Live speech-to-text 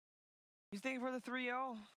He's thinking for the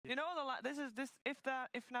 3-0. You know,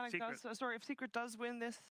 if Fnatic if Secret does win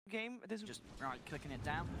this game, this is just right clicking it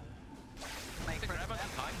down. Make for grab on the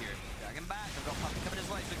time here. Dragging back. They've got Puppy coming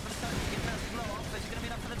his way. So for the turn, he gets that slow off. Is it going to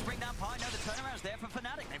be enough for them to bring down Pi? No, the turnaround's there for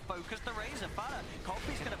Fnatic. They focus the Razor. FATA.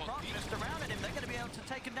 Colby's going to prop just around him. They're going to be able to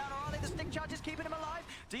take him down, or are they? The stick charge is keeping him alive.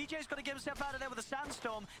 DJ's got to get himself out of there with a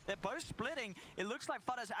sandstorm. They're both splitting. It looks like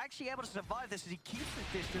FATA's actually able to survive this as he keeps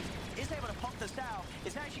his distance, is able to pop this out.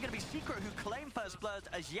 It's actually going to be Secret who claim first blood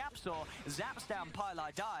as YapzOr zaps down Pi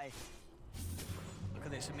Lai Die. Look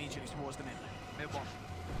at this immediately towards the mid lane. Mid one.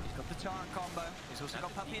 He's got the Torrent combo. He's also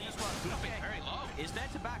got Puppy in as well. DJ very low. Is there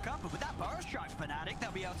to back up, but with that burst strike, Fnatic,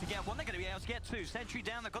 they'll be able to get one. They're going to be able to get two. Sentry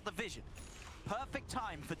down, they've got the vision. Perfect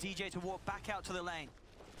time for DJ to walk back out to the lane.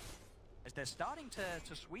 As they're starting to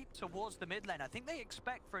sweep towards the mid lane, I think they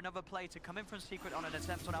expect for another play to come in from Secret on an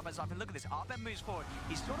attempt on Arbet's life. And look at this, Arbet moves forward.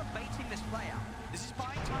 He's sort of baiting this play out. This is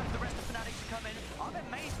buying time for the rest of Fnatic to come in. Arbet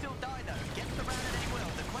may still die though. He gets around it and he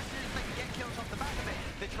will. The question is if they can get kills off the back of it.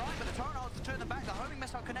 They're trying, but the Torrent holds to turn them back. The homing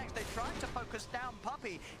missile connects. They're trying to focus down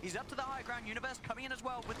Puppy. He's up to the high ground. Universe coming in as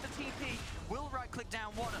well with the TP. Will right-click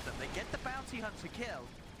down one of them. They get the bounty hunter kill.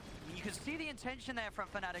 You can see the intention there from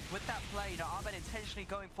Fnatic with that play. You know, Arbet intentionally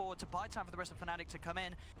going forward to buy time for the rest of Fnatic to come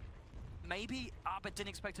in. Maybe Arbet didn't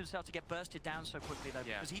expect himself to get bursted down so quickly though,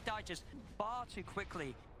 because he died just far too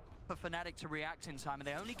quickly for Fnatic to react in time, and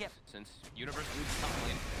they only get... Since Universe moves top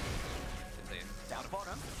lane. Down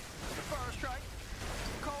bottom, the first strike,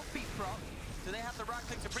 cold feet prop. Do they have the right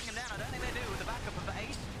click to bring him down? I don't think they do with the backup of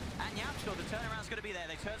Ace and YapzOr. The turnaround's going to be there.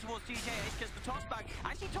 They turn towards DJ. Ace gets the toss back.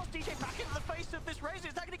 Actually toss DJ back into the face of this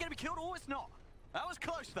Razor. Is that going to get him killed? Oh, it's not. That was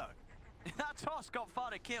close though. That toss got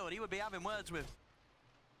FATA killed. He would be having words with.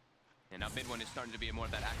 And now mid one is starting to be more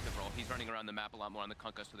of that active role. He's running around the map a lot more on the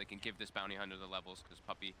Kunkka so they can give this bounty hunter the levels, because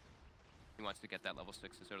Puppy, he wants to get that level 6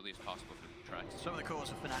 as early as possible for the try. Some of the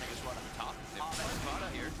cores of Fnatic as well at the top.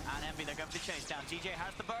 FATA here. And Envy, they're going for the chase down. DJ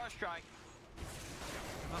has the burst strike.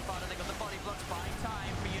 FATA, they got the body blocks, buying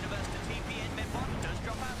time for Universe to TP in. Mid one does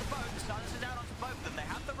drop out the boat. The silence is down onto both of them. They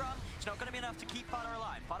have the run. It's not going to be enough to keep FATA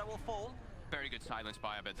alive. FATA will fall. Very good silence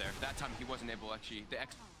by Abed there. That time he wasn't able actually.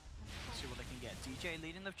 Let's see what they can get. DJ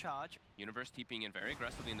leading the charge. Universe TPing in very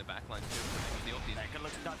aggressively in the backlines too. The ulti. They're going to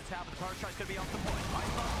look to start the tower, but the power strike's going to be off the point.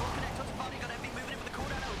 Ice Blast will connect onto FATA. Got Envy moving in with the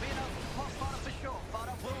cooldown. It will be enough to pop FATA for sure.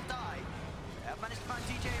 FATA will die. They have managed to find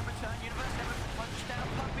DJ in return. Universe never punched down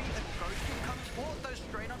Puppy. The Ghost Team comes forward though,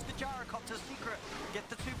 straight onto the Jaradat. Secret get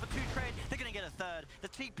the 2-for-2 trade. They're going to get a third. The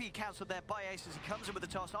TP cancelled there by Ace as he comes in with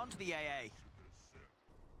the toss onto the AA.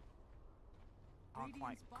 Can't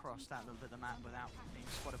quite cross that little bit of the map without being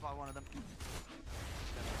spotted by one of them.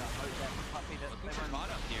 That hope there for Puppy that they run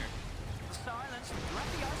up here. The silence.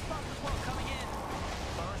 Left the Ice Blast as well coming in.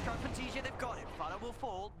 Burst strike from DJ, they've got it. FATA will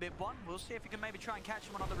fall. Mid one, we'll see if we can maybe try and catch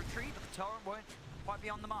him on the retreat, but the Torrent won't quite be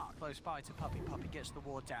on the mark. Close by to Puppy. Puppy gets the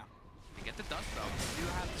ward down. They get the dust though. They do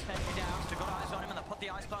have the sentry down, so got eyes on him, and they'll put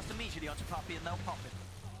the Ice Blast immediately onto Puppy, and they'll pop him.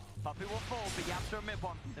 Puppy will fall, but YapzOr mid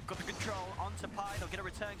one. They've got the control onto Pi. They'll get a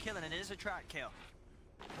return kill, and it is a track kill.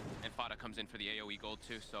 And FATA comes in for the AoE gold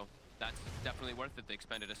too, so that's definitely worth it. They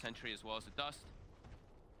expended a sentry as well as a dust.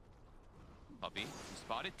 Puppy, he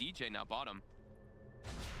spotted DJ now bottom.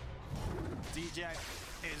 DJ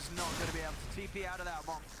is not going to be able to TP out of that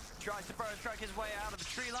one. Tries to burst strike his way out of the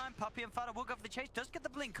tree line. Puppy and FATA will go for the chase. Does get the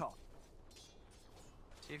blink off.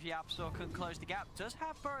 See if YapzOr can close the gap. Does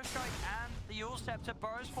have burst strike and the Yule Scepter.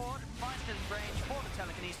 Burrows forward, finds his range for the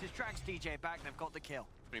telekinesis. Drags DJ back. They've got the kill.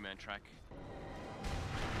 3-man track.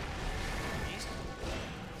 He's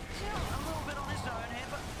a little bit on his own here,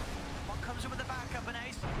 but one comes in with the backup and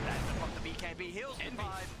Ace. Then the BKB heals the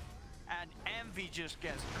 5. And Envy just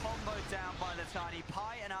gets comboed down by the tiny.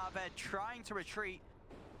 Pi and Arbed trying to retreat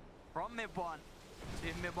from mid one. See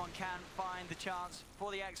if mid one can find the chance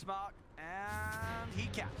for the X mark. And he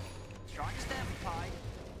can. He's trying to stand for Pi.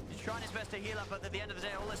 He's trying his best to heal up, but at the end of the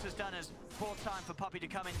day, all this has done is bought time for Puppy to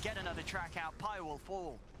come and get another track out. Pi will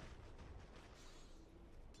fall.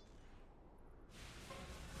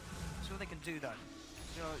 See what they can do though.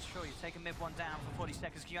 Sure, you take a mid one down for 40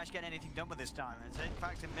 seconds. Can you actually get anything done with this time? It's in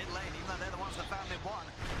fact in mid lane, even though they're the ones that found mid one.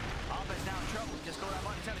 Arbet's now in trouble. Just got that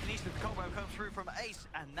mighty telekinesis. The combo comes through from Ace,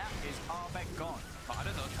 and that is Arbet gone.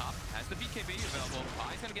 FATA though top has the BKB available.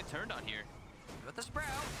 Pi's gonna get turned on here. With the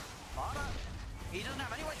sprout, FATA, he doesn't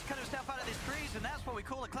have any way to cut himself out of these trees, and that's what we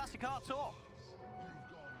call a classic YapzOr.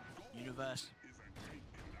 Universe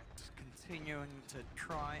just continuing to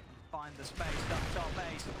try and find the space up top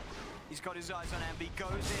Ace. He's got his eyes on Envy,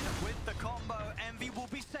 goes in with the combo. Envy will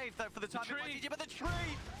be safe though for the time. But the tree!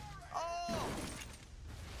 Oh!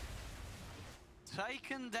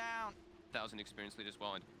 Taken down 1,000 experience lead as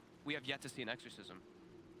well, and we have yet to see an exorcism.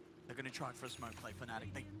 They're going to try for a smoke play,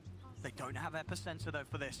 Fnatic. They don't have epicenter though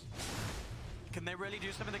for this. Can they really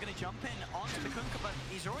do something? They're going to jump in onto the Kunkka, but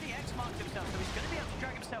he's already X-marked himself, so he's going to be able to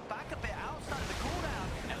drag himself back a bit outside of the cooldown.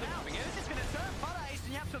 And now this is going to turn. FATA, Ace,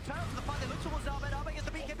 and YapzOr turn for the fight. They look towards Arbed. Arbed gets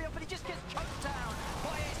the BKB up, but he just gets choked down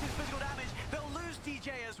by Ace's physical damage. They'll lose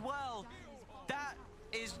DJ as well. That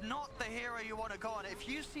is not the hero you want to go on. If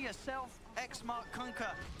you see a self-X-mark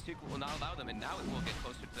Kunkka, Secret will not allow them, and now it will get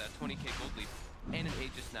closer to that 20k gold lead. And an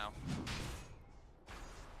Aegis now.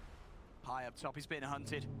 High up top, he's being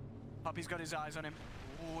hunted. Puppy's got his eyes on him.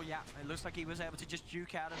 Oh yeah, it looks like he was able to just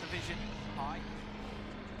juke out of the vision. High.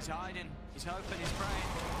 He's hiding, he's hoping, he's praying.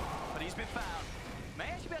 But he's been found. May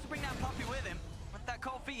actually be able to bring that Puppy with him. With that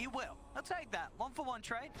cold feet, he will. I'll take that. 1-for-1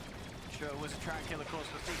 trade. Sure, it was a track kill, of course,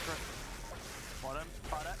 for Secret. Bottom,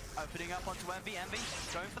 FATA, opening up onto Envy. Envy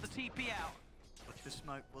going for the TP out. Look at the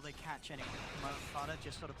smoke. Will they catch anyone? FATA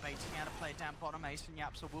just sort of baiting out a play down bottom. Ace and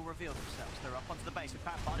YapzOr will reveal themselves. They're up onto the base. In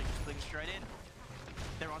fact, FATA just bling straight in.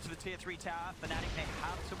 They're onto the tier 3 tower. Fnatic, they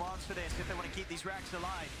have to answer this if they want to keep these racks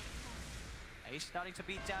alive. Ace starting to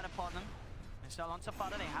beat down upon them. Missile onto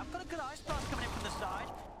FATA. They have got a good ice blast coming in from the side.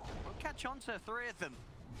 We'll catch on to 3 of them.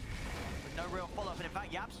 With no real follow-up. And in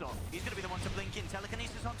fact, YapzOr, he's going to be the one to blink in.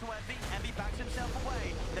 Telekinesis onto Envy. Envy backs himself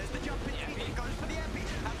away. There's the jump in. He goes for the Envy.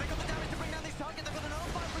 Have they got the damage to bring down this target? They've got an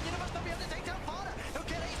L5 from Universe. They'll be able to take down FATA. He'll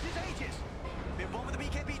get Ace's Aegis. Mid-1 with the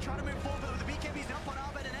BKB trying to move forward, but with the BKB's up on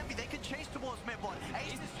Arbed and Envy, they can chase towards mid-1.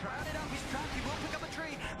 Ace is rounded up, he's trapped, he will pick up a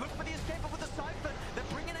tree, look for the escape with the Siphon. They're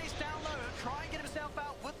bringing Ace down low, try and get himself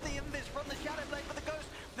out with the Invis from the Shadow Blade for the Ghost.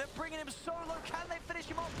 They're bringing him so low, can they finish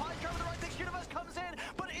him off? Pyro with the right thing, Universe comes in,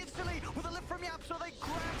 but instantly, with a lift from YapzOr, they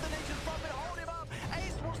grab the Nature's from it, hold him up.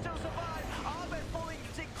 Ace will still survive, Arbed falling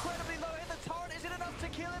incredibly low, hit the torrent, is it enough to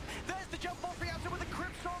kill him? There's the jump ball for YapzOr with the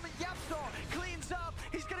Crypt Storm, and YapzOr cleans up,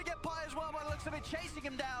 he's going to get Pie as well by the looks of it, chasing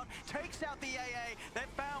him down, takes out the AA. They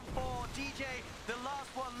found 4. DJ, the last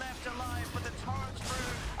one left alive, but the torrent's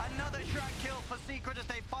through. Another track kill for Secret as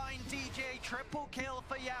they find DJ. Triple kill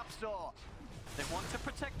for YapzOr. They want to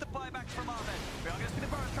protect the buyback from Arbed. We are going to see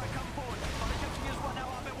the Burrow strike come forward. FATA catching as well. Now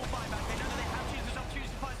Arbed will buy back. They know that they have to use this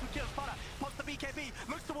opportunity to find some kills. FATA pops the BKB,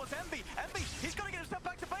 looks towards Envy. Envy, he's got to get himself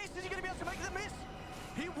back to base. Is he going to be able to make the miss?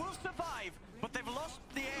 He will survive, but they've lost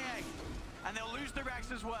the AA. And they'll lose the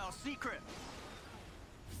racks as well. Secret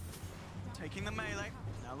taking the melee.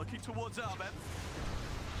 Now looking towards Arbed.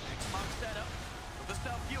 X-mark setup. The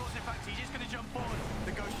self-fuels, in fact, he's just going to jump forward.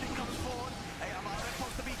 The Ghost Ship comes forward. Arbed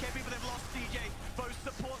pops the BKB, but they've lost DJ. Both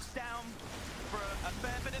supports down for a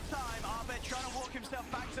fair bit of time. Arbed trying to walk himself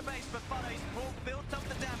back to base, but FATA's built up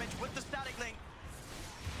the damage with the static link.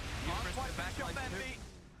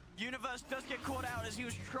 Universe does get caught out as he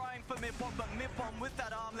was trying for mid-bomb, but mid-bomb with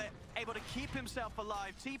that armlet, able to keep himself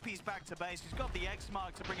alive. TP's back to base. He's got the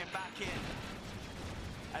X-mark to bring him back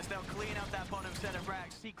in. As they'll clean up that bottom set of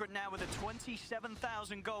racks. Secret now with a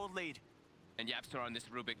 27,000 gold lead. And YapzOr on this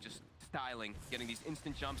Rubik just styling, getting these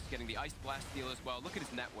instant jumps, getting the Ice Blast steal as well. Look at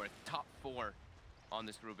his net worth, top 4 on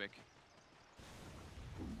this Rubik.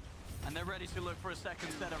 And they're ready to look for a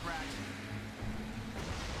second set of racks.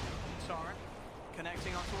 Soren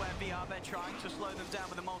connecting onto Envy. Arbed trying to slow them down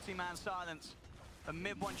with a multi-man silence. A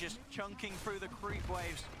mid-1 just chunking through the creep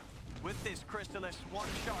waves with this Crystallis. One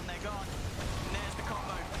shot and they're gone. And there's the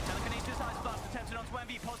combo. Telekinesis Ice Blast attempted onto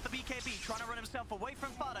Envy. Posts the BKB, trying to run himself away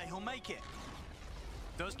from FATA. He'll make it.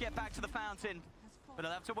 Does get back to the fountain, but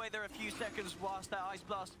he'll have to wait there a few seconds whilst that Ice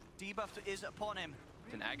Blast debuff is upon him.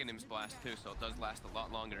 It's an Aghanim's blast too, so it does last a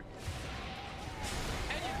lot longer.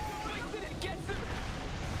 And it gets him!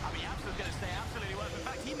 I mean, YapzOr's going to stay absolutely well. In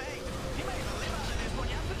fact, he may even live out of this one.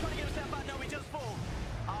 YapzOr trying to get himself back. No, he does fall.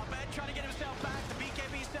 Arbed trying to get himself back. The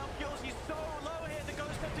BKB self-fuels. He's so low here. The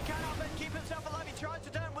Ghost up to can Arbed keep himself alive. He tried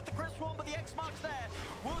to turn with the Crisp Swarm, but the X-mark's there.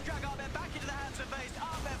 Will drag Arbed back into the hands of base.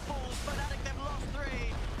 Arbed falls. Fnatic, they've lost 3.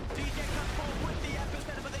 DJ comes forward with the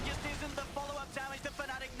epicenter, but there just isn't the follow-up damage that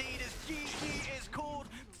Fnatic need as GG is called.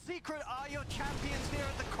 Secret are your champions here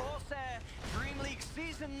at the Corsair Dream League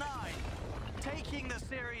Season 9. Taking the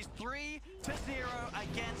series 3-0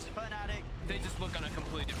 against Fnatic. They just look on a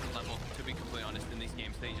completely different level, to be completely honest, in these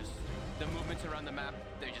games. The movements around the map,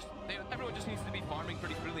 everyone just needs to be farming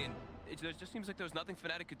pretty freely, and it just seems like there was nothing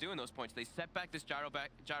Fnatic could do in those points. They set back this gyro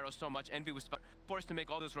so much. Envy was forced to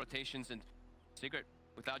make all those rotations, and Secret,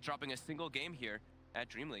 without dropping a single game here at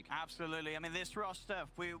Dream League. Absolutely. I mean, this roster,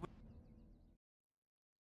 we